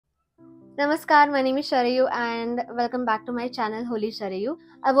Namaskar, my name is Sharayu and welcome back to my channel Holy Sharayu.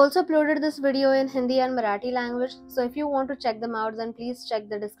 I've also uploaded this video in Hindi and Marathi language, so if you want to check them out then please check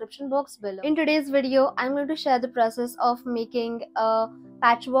the description box below. In today's video, I'm going to share the process of making a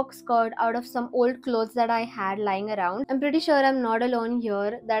patchwork skirt out of some old clothes that I had lying around. I'm pretty sure I'm not alone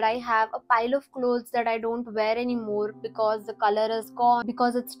here, that I have a pile of clothes that I don't wear anymore because the color is gone,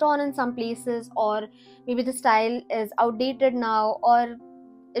 because it's torn in some places, or maybe the style is outdated now, or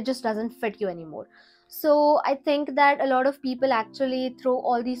it just doesn't fit you anymore. So I think that a lot of people actually throw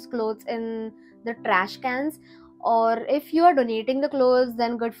all these clothes in the trash cans, or if you are donating the clothes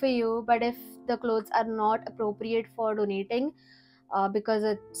then good for you, but if the clothes are not appropriate for donating because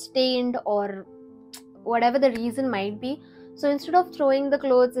it's stained or whatever the reason might be, so instead of throwing the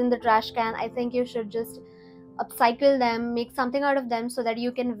clothes in the trash can, I think you should just upcycle them, make something out of them so that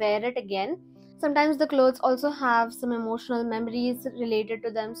you can wear it again. Sometimes the clothes also have some emotional memories related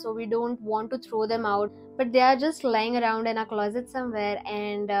to them, so we don't want to throw them out, but they are just lying around in a closet somewhere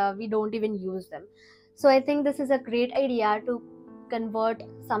and we don't even use them. So I think this is a great idea to convert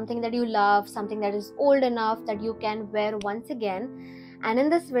something that you love, something that is old enough that you can wear once again. And in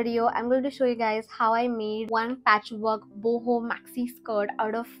this video, I'm going to show you guys how I made one patchwork boho maxi skirt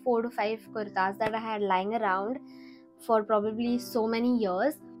out of 4 to 5 kurtas that I had lying around for probably so many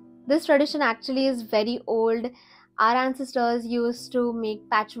years. This tradition actually is very old. Our ancestors used to make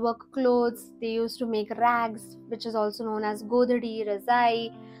patchwork clothes. They used to make rags, which is also known as godhadi,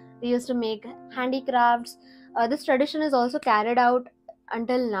 razai. They used to make handicrafts. This tradition is also carried out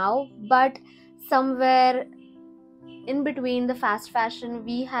until now, but somewhere in between the fast fashion,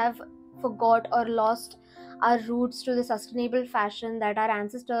 we have forgot or lost our roots to the sustainable fashion that our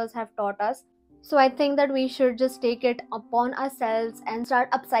ancestors have taught us. So I think that we should just take it upon ourselves and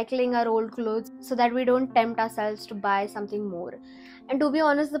start upcycling our old clothes so that we don't tempt ourselves to buy something more. And to be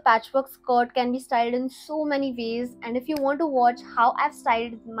honest, the patchwork skirt can be styled in so many ways, and if you want to watch how I've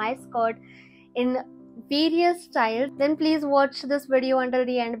styled my skirt in various styles, then please watch this video until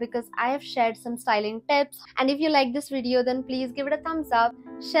the end because I have shared some styling tips. And if you like this video, then please give it a thumbs up,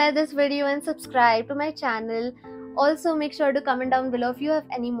 share this video and subscribe to my channel. Also make sure to comment down below if you have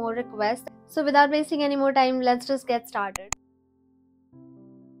any more requests. So without wasting any more time, let's just get started.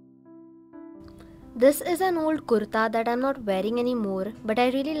 This is an old kurta that I'm not wearing anymore, but I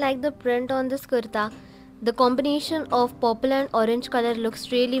really like the print on this kurta. The combination of purple and orange color looks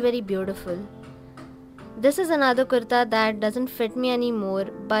really very beautiful. This is another kurta that doesn't fit me anymore,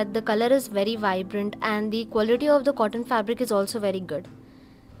 but the color is very vibrant and the quality of the cotton fabric is also very good.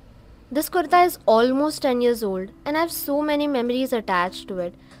 This kurta is almost 10 years old and I have so many memories attached to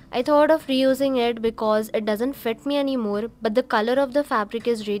it. I thought of reusing it because it doesn't fit me anymore, but the color of the fabric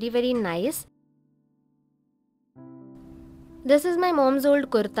is really very nice. This is my mom's old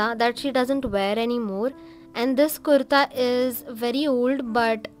kurta that she doesn't wear anymore, and this kurta is very old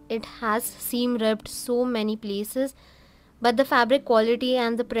but it has seam ripped so many places, but the fabric quality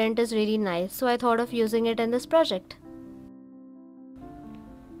and the print is really nice, so I thought of using it in this project.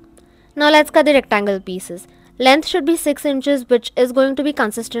 Now let's cut the rectangle pieces. Length should be 6 inches, which is going to be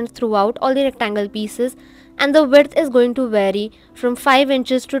consistent throughout all the rectangle pieces, and the width is going to vary from 5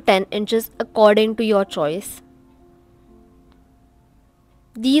 inches to 10 inches according to your choice.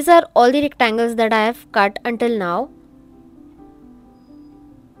 These are all the rectangles that I have cut until now.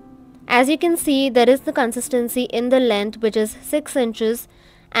 As you can see, there is the consistency in the length, which is 6 inches,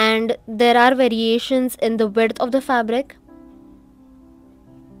 and there are variations in the width of the fabric.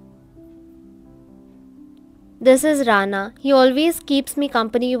 This is Rana. He always keeps me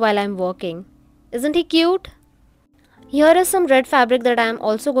company while I'm working. Isn't he cute? Here is some red fabric that I am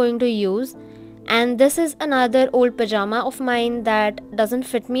also going to use, and this is another old pajama of mine that doesn't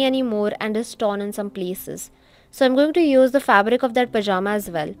fit me anymore and is torn in some places. So I'm going to use the fabric of that pajama as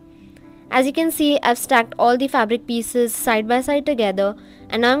well. As you can see, I've stacked all the fabric pieces side by side together,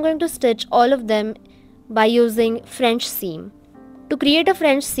 and now I'm going to stitch all of them by using French seam. To create a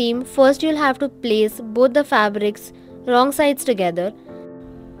French seam, first you'll have to place both the fabrics wrong sides together.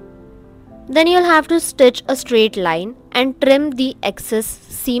 Then you'll have to stitch a straight line and trim the excess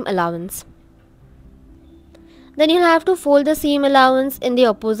seam allowance. Then you'll have to fold the seam allowance in the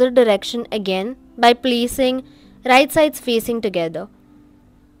opposite direction again by placing right sides facing together.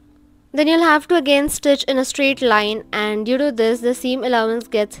 Then you'll have to again stitch in a straight line, and due to this the seam allowance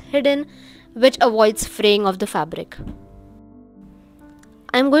gets hidden, which avoids fraying of the fabric.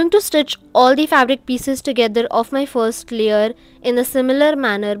 I'm going to stitch all the fabric pieces together of my first layer in a similar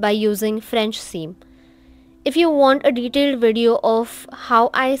manner by using French seam. If you want a detailed video of how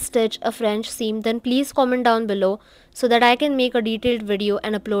I stitch a French seam, then please comment down below so that I can make a detailed video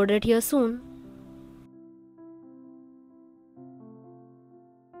and upload it here soon.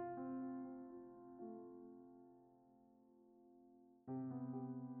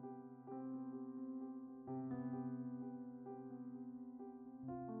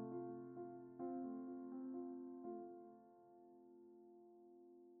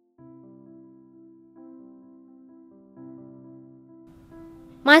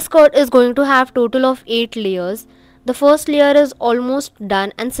 My skirt is going to have total of 8 layers. The first layer is almost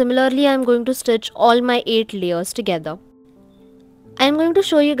done, and similarly I am going to stitch all my 8 layers together. I am going to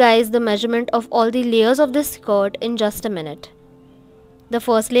show you guys the measurement of all the layers of this skirt in just a minute. The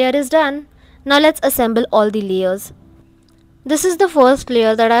first layer is done. Now let's assemble all the layers. This is the first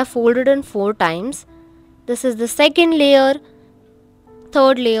layer that I have folded in 4 times. This is the second layer,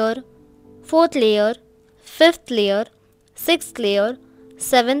 third layer, fourth layer, fifth layer, sixth layer,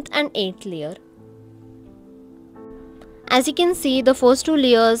 seventh and eighth layer. As you can see, the first 2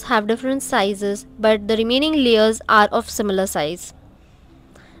 layers have different sizes, but the remaining layers are of similar size.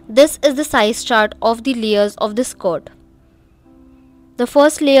 This is the size chart of the layers of the skirt. The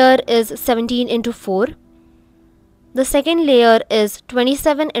first layer is 17 into 4. The second layer is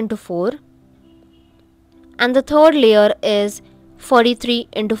 27 into 4. And the third layer is 43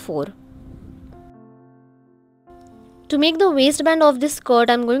 into 4. To make the waistband of this skirt,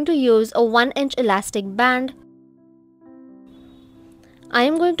 I am going to use a 1-inch elastic band. I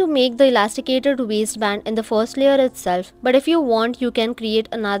am going to make the elasticated waistband in the first layer itself, but if you want, you can create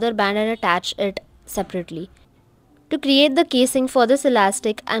another band and attach it separately. To create the casing for this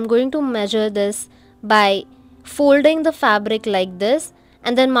elastic, I am going to measure this by folding the fabric like this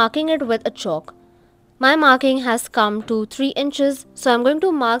and then marking it with a chalk. My marking has come to 3 inches, so I am going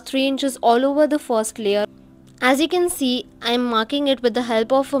to mark 3 inches all over the first layer. As you can see, I am marking it with the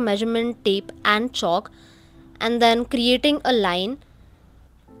help of a measurement tape and chalk and then creating a line.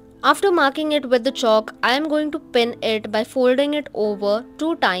 After marking it with the chalk, I am going to pin it by folding it over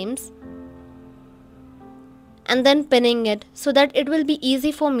 2 times and then pinning it so that it will be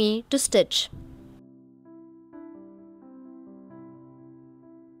easy for me to stitch.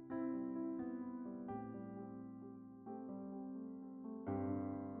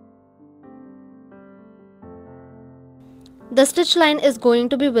 The stitch line is going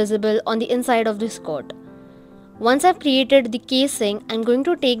to be visible on the inside of the skirt. Once I've created the casing, I'm going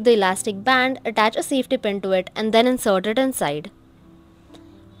to take the elastic band, attach a safety pin to it and then insert it inside.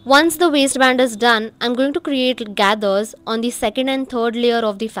 Once the waistband is done, I'm going to create gathers on the second and third layer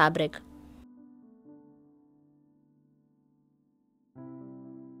of the fabric.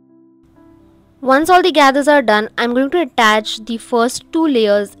 Once all the gathers are done, I'm going to attach the first 2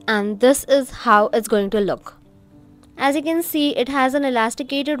 layers and this is how it's going to look. As you can see, it has an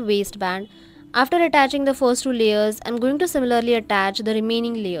elasticated waistband. After attaching the first 2 layers, I'm going to similarly attach the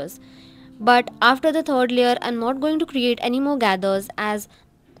remaining layers. But after the third layer, I'm not going to create any more gathers as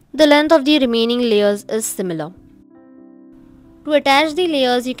the length of the remaining layers is similar. To attach the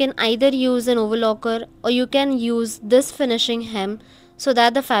layers, you can either use an overlocker or you can use this finishing hem so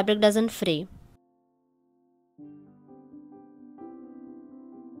that the fabric doesn't fray.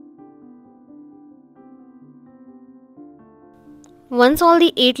 Once all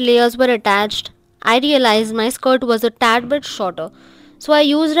the 8 layers were attached, I realized my skirt was a tad bit shorter, so I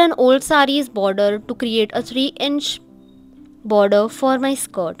used an old sari's border to create a 3-inch border for my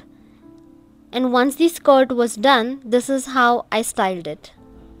skirt. And once the skirt was done, this is how I styled it.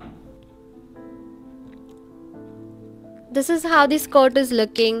 This is how the skirt is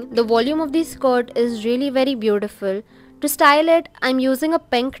looking. The volume of the skirt is really very beautiful. To style it, I'm using a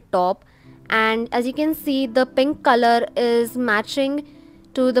pink top. And as you can see, the pink color is matching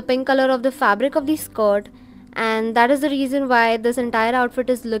to the pink color of the fabric of the skirt, and that is the reason why this entire outfit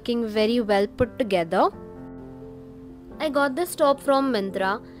is looking very well put together. I got this top from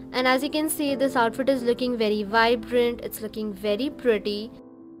Myntra, and as you can see, this outfit is looking very vibrant, it's looking very pretty.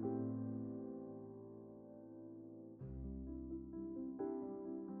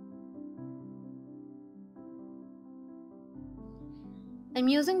 I'm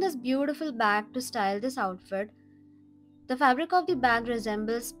using this beautiful bag to style this outfit. The fabric of the bag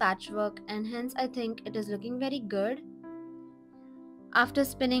resembles patchwork and hence I think it is looking very good. After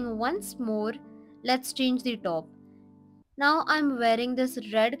spinning once more, let's change the top. Now I'm wearing this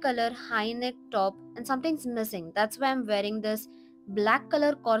red color high neck top and something's missing. That's why I'm wearing this black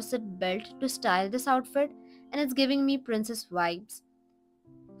color corset belt to style this outfit and it's giving me princess vibes.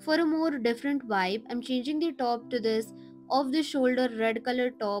 For a more different vibe, I'm changing the top to this off the shoulder red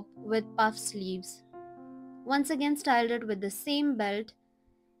color top with puff sleeves. Once again styled it with the same belt.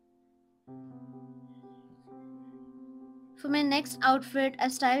 For my next outfit, I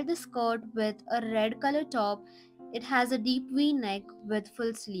styled the skirt with a red color top. It has a deep V neck with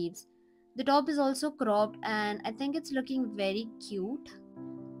full sleeves. The top is also cropped and I think it's looking very cute.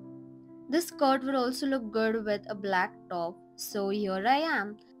 This skirt would also look good with a black top, so here I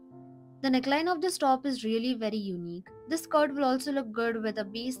am. The neckline of this top is really very unique. This skirt will also look good with a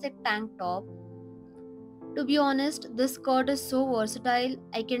basic tank top. To be honest, this skirt is so versatile,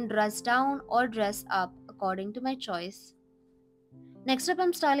 I can dress down or dress up according to my choice. Next up,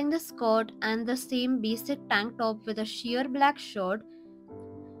 I'm styling the skirt and the same basic tank top with a sheer black shirt.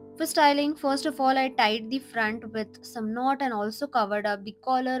 For styling, first of all, I tied the front with some knot and also covered up the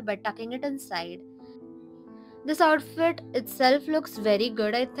collar by tucking it inside. This outfit itself looks very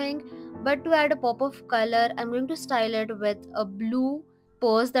good, I think, but to add a pop of color, I'm going to style it with a blue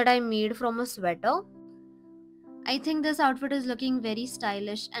purse that I made from a sweater. I think this outfit is looking very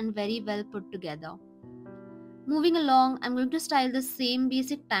stylish and very well put together. Moving along, I'm going to style the same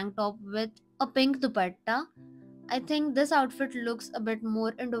basic tank top with a pink dupatta. I think this outfit looks a bit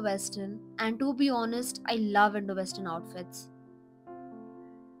more Indo-Western, and to be honest, I love Indo-Western outfits.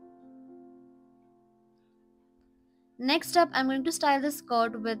 Next up, I'm going to style the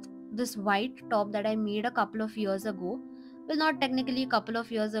skirt with this white top that I made a couple of years ago. Well, not technically a couple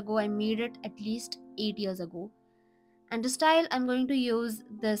of years ago, I made it at least 8 years ago. And to style, I'm going to use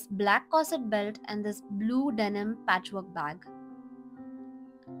this black corset belt and this blue denim patchwork bag.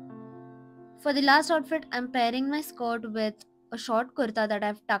 For the last outfit, I'm pairing my skirt with a short kurta that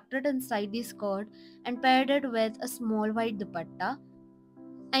I've tucked it inside the skirt and paired it with a small white dupatta.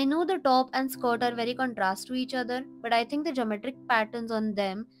 I know the top and skirt are very contrast to each other, but I think the geometric patterns on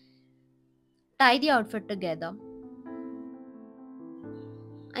them tie the outfit together.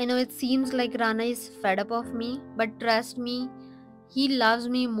 I know it seems like Rana is fed up of me, but trust me, he loves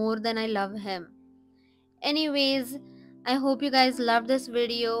me more than I love him. Anyways, I hope you guys loved this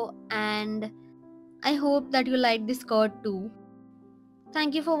video and I hope that you like this skirt too.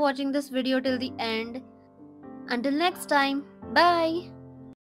 Thank you for watching this video till the end. Until next time, bye!